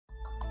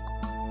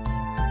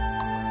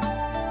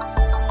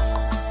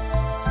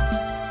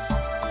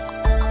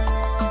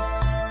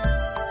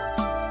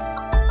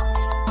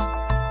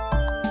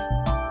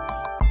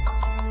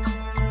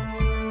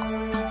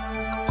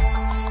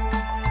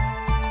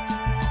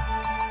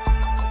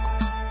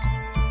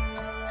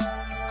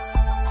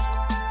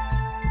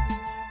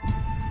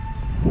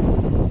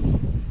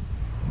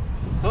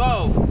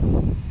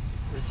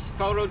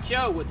Photo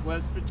Joe with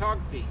Web's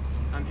Photography.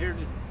 I'm here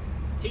to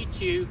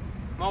teach you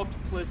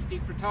multiplicity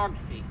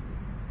photography.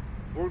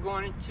 We're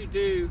going to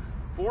do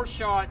 4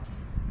 shots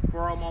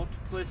for our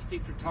multiplicity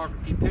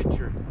photography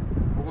picture.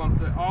 We're going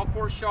to put all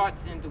 4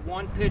 shots into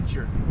one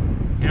picture,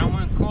 and I'm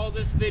going to call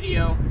this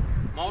video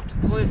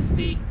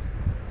Multiplicity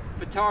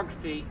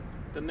Photography,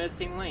 the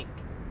missing link.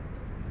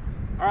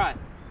 Alright,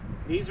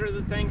 these are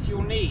the things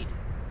you'll need.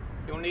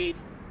 You'll need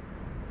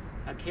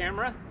a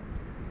camera.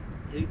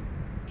 It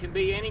can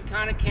be any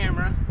kind of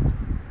camera.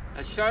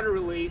 A shutter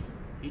release.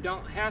 You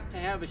don't have to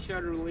have a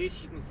shutter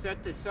release. You can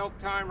set the self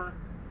timer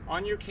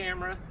on your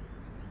camera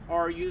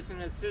or use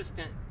an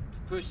assistant to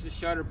push the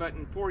shutter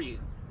button for you.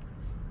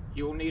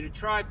 You'll need a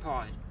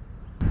tripod.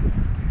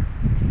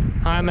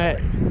 I'm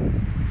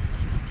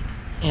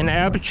in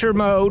aperture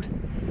mode.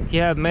 You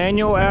have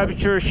manual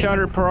aperture,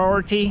 shutter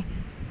priority,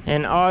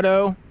 and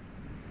auto.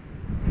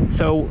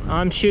 So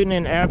I'm shooting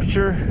in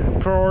aperture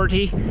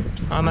priority.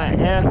 I'm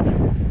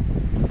at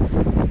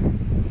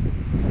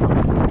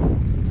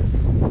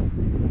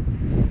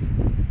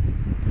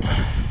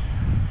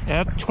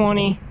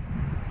f20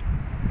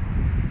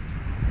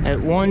 at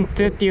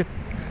 1/50th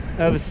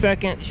of a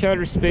second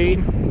shutter speed,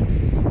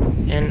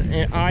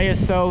 and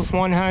ISO's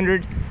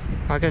 100.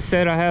 Like I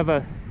said, I have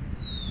a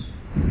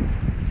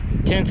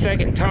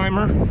 10-second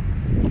timer,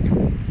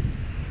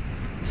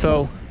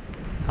 so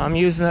I'm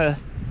using a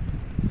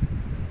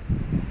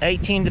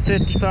 18 to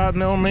 55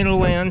 millimeter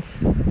lens.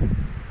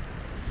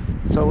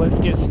 So let's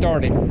get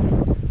started.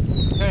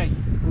 Okay,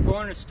 we're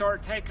going to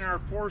start taking our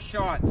 4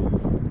 shots.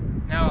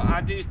 Now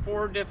I do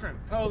 4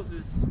 different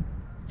poses,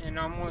 and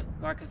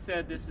like I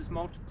said, this is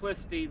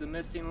multiplicity, the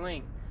missing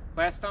link.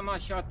 Last time I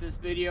shot this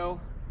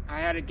video, I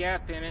had a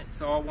gap in it,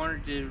 so I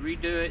wanted to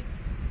redo it.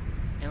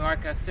 And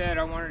like I said,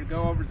 I wanted to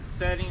go over the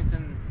settings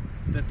and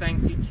the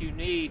things that you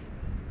need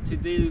to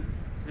do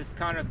this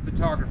kind of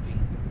photography.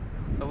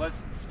 So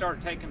let's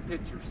start taking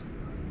pictures.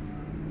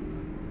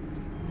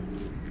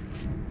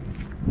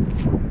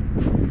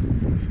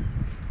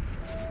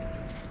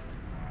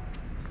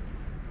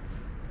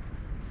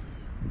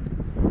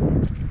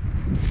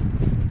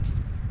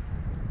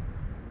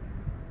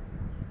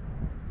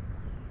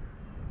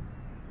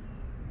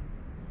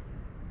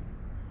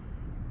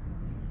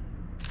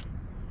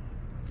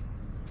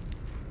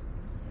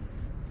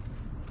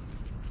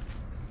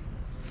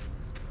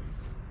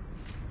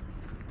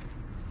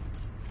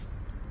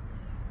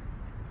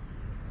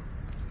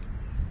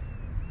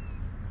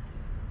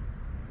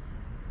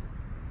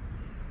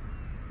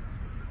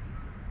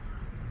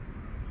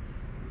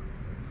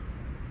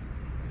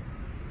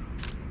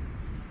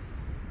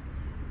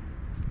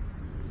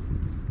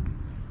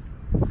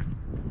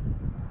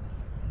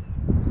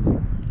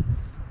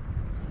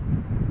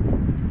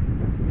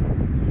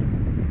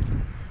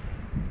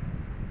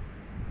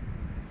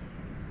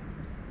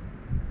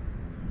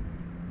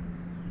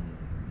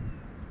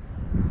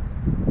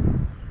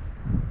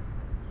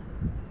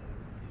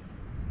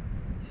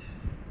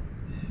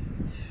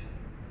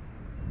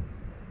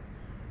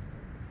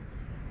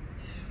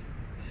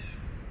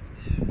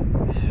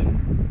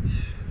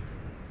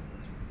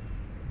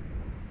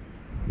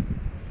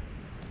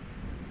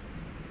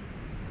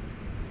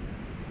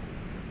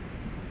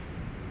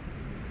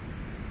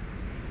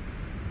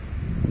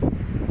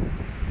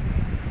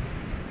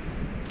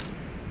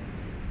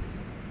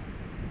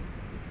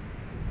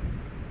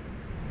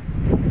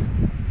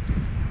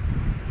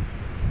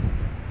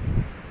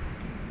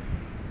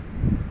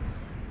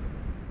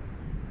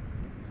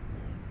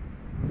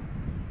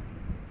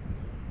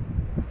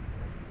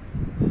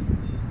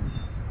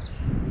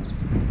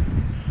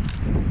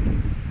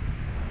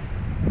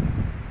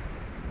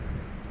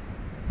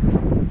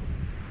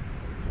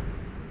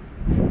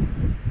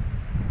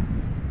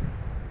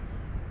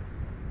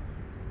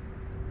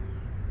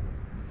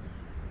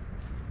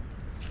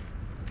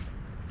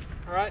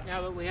 Alright,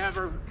 now that we have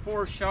our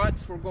 4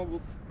 shots, we're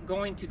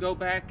going to go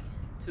back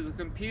to the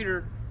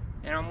computer,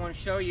 and I'm going to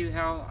show you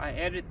how I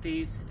edit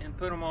these and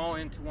put them all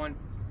into one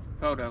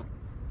photo.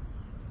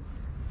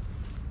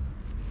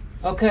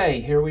 Okay,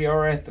 here we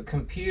are at the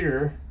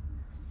computer.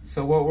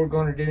 So what we're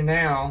going to do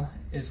now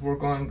is we're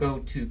going to go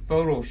to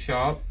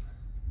Photoshop,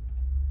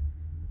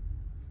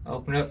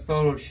 open up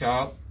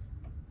Photoshop,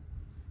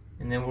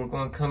 and then we're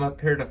going to come up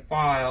here to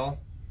File,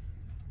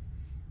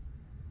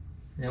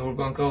 and then we're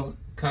going to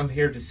come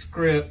here to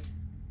Script,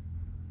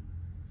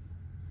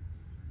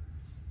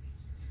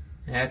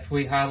 and after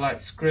we highlight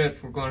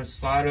Script, we're going to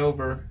slide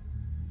over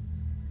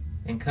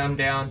and come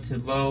down to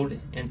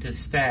Load into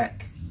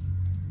Stack.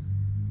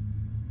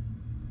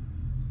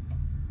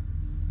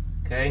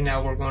 Okay,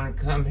 now we're going to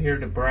come here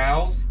to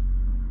Browse,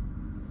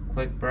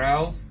 click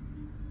Browse,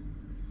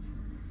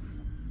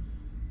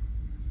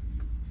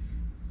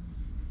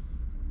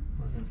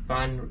 we're going to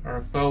find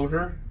our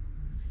folder.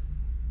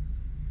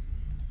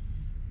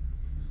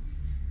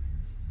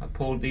 I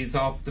pulled these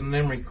off the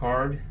memory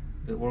card,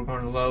 but we're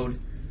going to load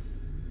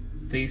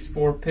these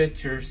 4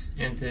 pictures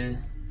into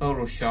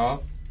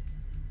Photoshop.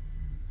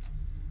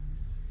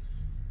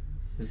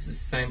 This is the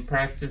same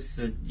practice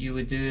that you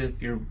would do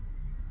if you're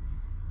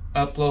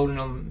uploading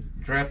them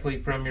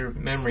directly from your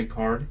memory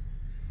card.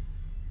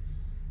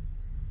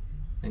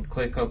 And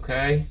click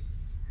OK.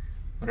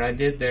 What I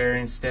did there,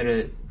 instead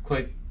of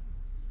click,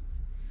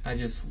 I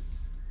just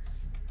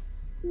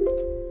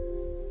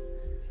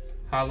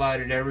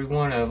highlighted every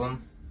one of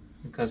them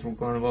because we're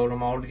going to load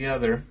them all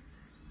together.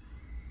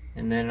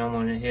 And then I'm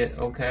going to hit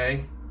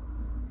OK.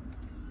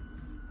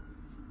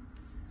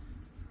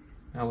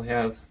 Now we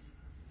have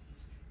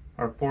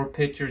our 4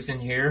 pictures in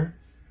here.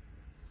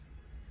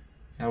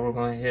 Now we're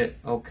going to hit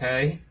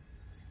OK.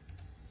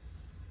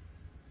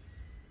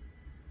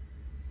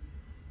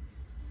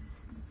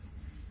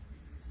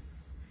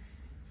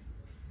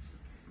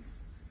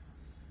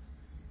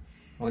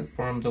 Wait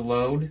for them to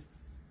load.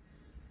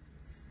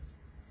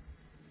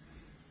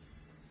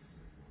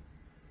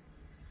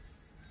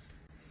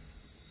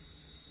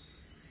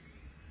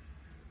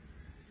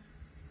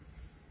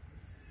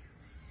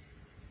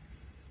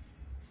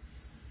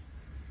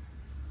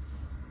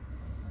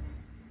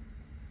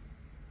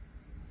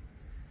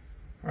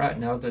 Alright,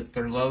 now that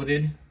they're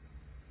loaded,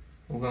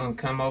 we're going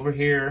to come over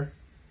here.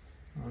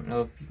 I don't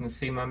know if you can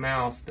see my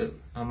mouse, but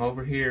I'm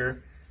over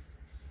here.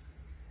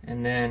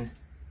 And then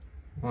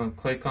we're going to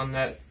click on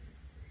that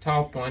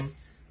top one.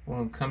 We're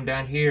going to come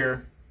down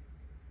here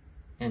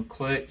and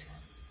click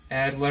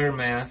Add Layer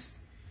Mask.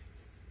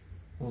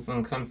 We're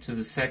going to come to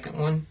the second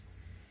one,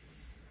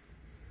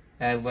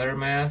 Add Layer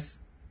Mask.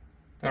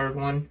 Third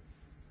one,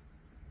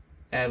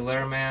 Add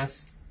Layer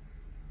Mask.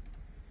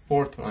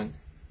 Fourth one,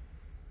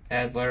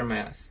 Add Layer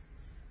Mask.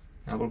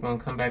 Now we're going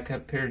to come back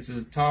up here to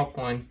the top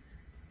one,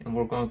 and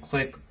we're going to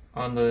click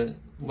on the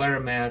layer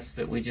mask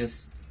that we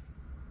just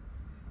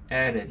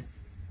added.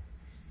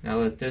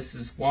 Now that this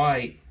is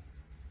white,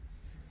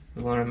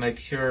 we want to make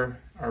sure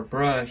our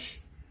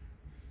brush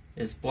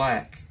is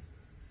black.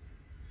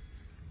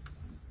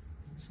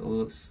 So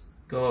let's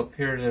go up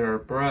here to our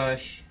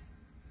brush.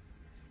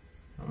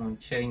 I'm going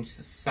to change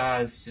the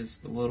size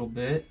just a little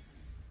bit.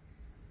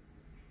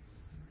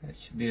 That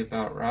should be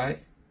about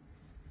right.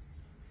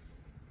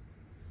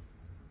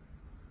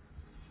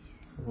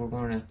 We're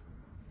going to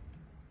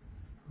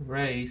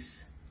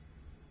erase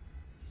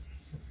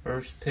the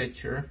first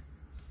picture.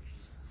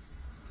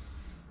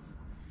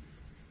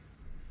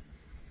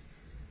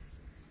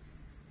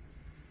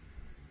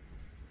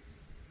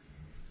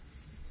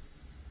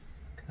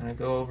 Kind of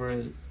go over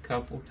it a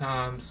couple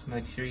times,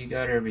 make sure you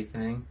got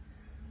everything.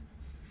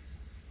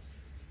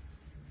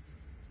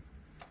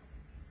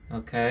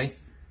 Okay,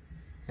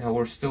 now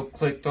we're still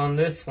clicked on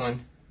this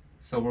one,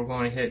 so we're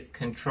going to hit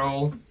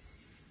Control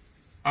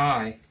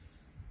I.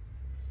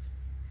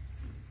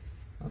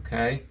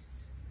 Okay,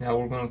 now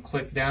we're going to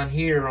click down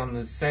here on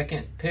the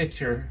second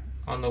picture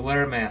on the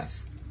layer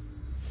mask.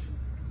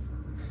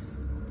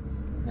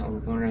 Now we're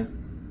going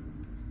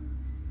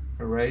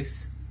to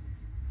erase.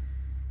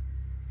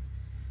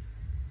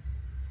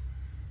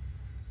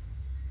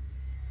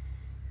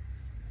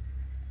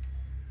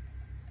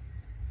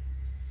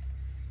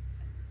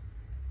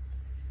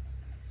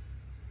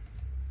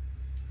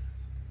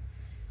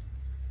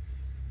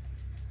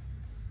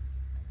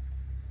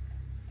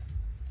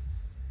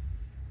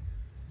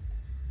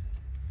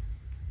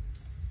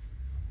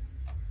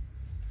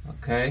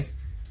 Okay,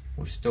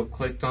 we're still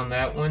clicked on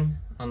that one,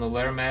 on the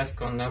layer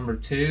mask on number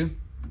 2,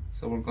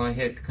 so we're going to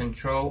hit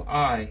Control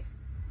I.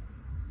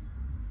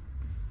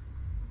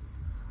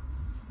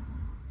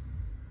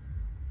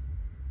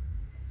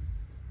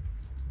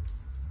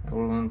 Now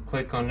we're going to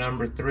click on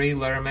number 3,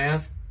 layer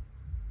mask,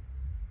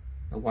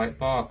 the white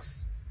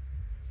box.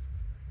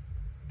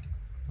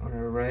 I'm going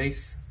to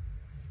erase.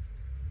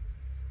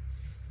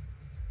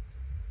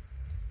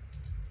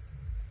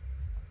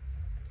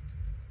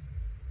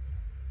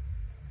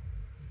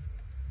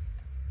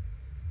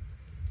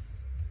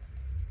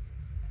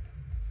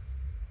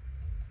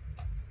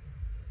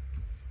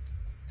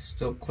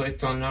 Still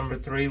clicked on number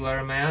 3,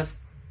 layer mask,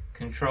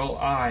 Control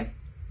I.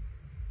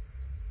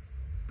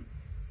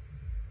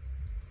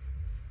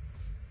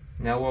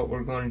 Now what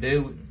we're going to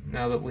do,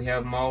 now that we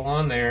have them all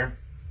on there,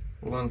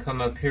 we're going to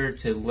come up here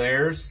to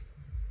Layers,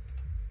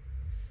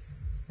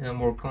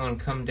 and we're going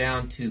to come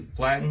down to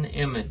Flatten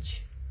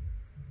Image.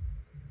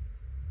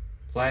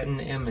 Flatten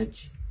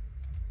Image.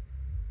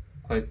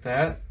 Click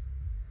that.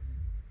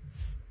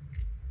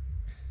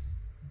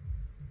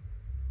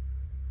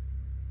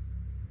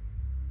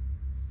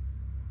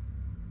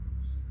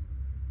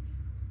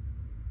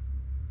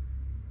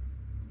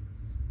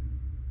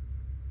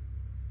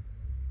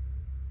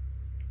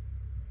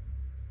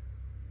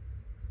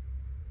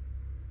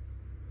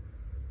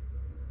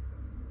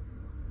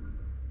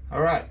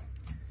 Alright,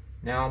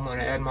 now I'm going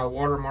to add my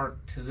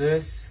watermark to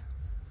this.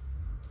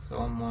 So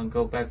I'm going to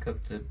go back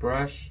up to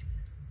brush.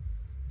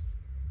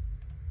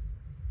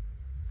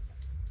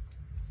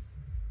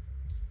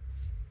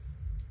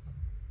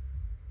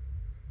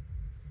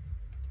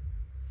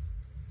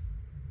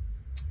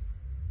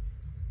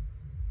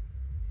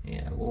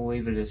 Yeah, we'll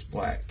leave it as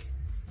black.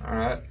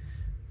 Alright,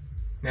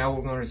 now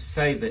we're going to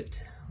save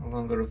it. We're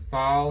going to go to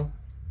File,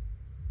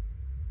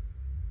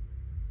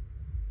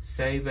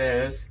 Save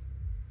As.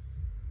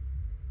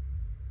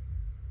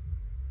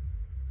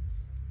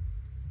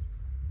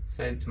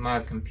 Save to my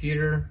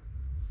computer.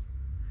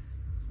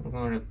 We're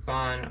going to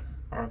find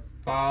our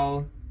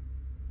file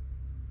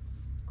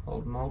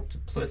called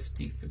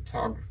Multiplicity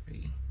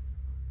Photography.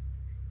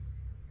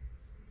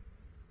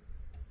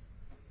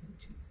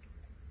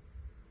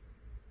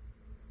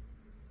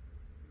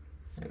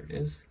 There it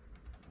is.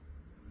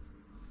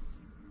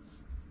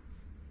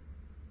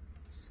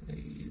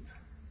 Save.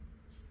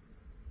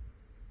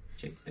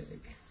 JPEG.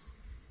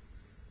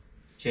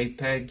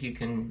 JPEG you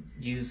can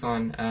use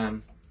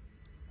on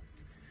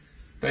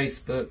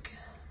Facebook,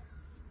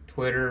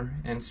 Twitter,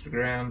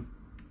 Instagram.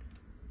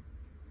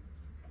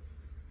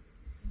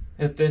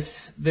 If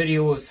this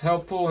video was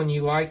helpful and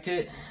you liked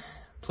it,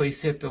 please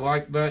hit the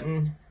like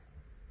button,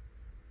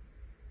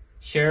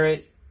 share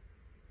it,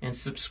 and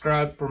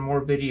subscribe for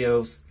more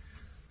videos.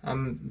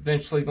 I'm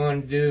eventually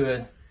going to do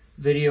a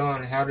video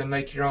on how to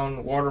make your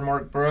own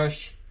watermark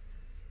brush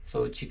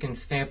so that you can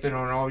stamp it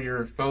on all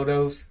your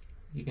photos.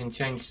 You can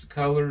change the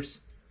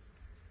colors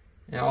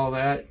and all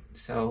that.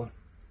 So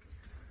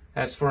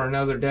that's for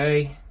another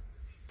day.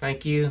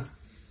 Thank you.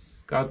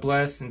 God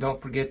bless, and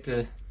don't forget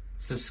to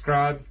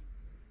subscribe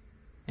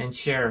and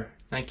share.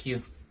 Thank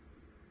you.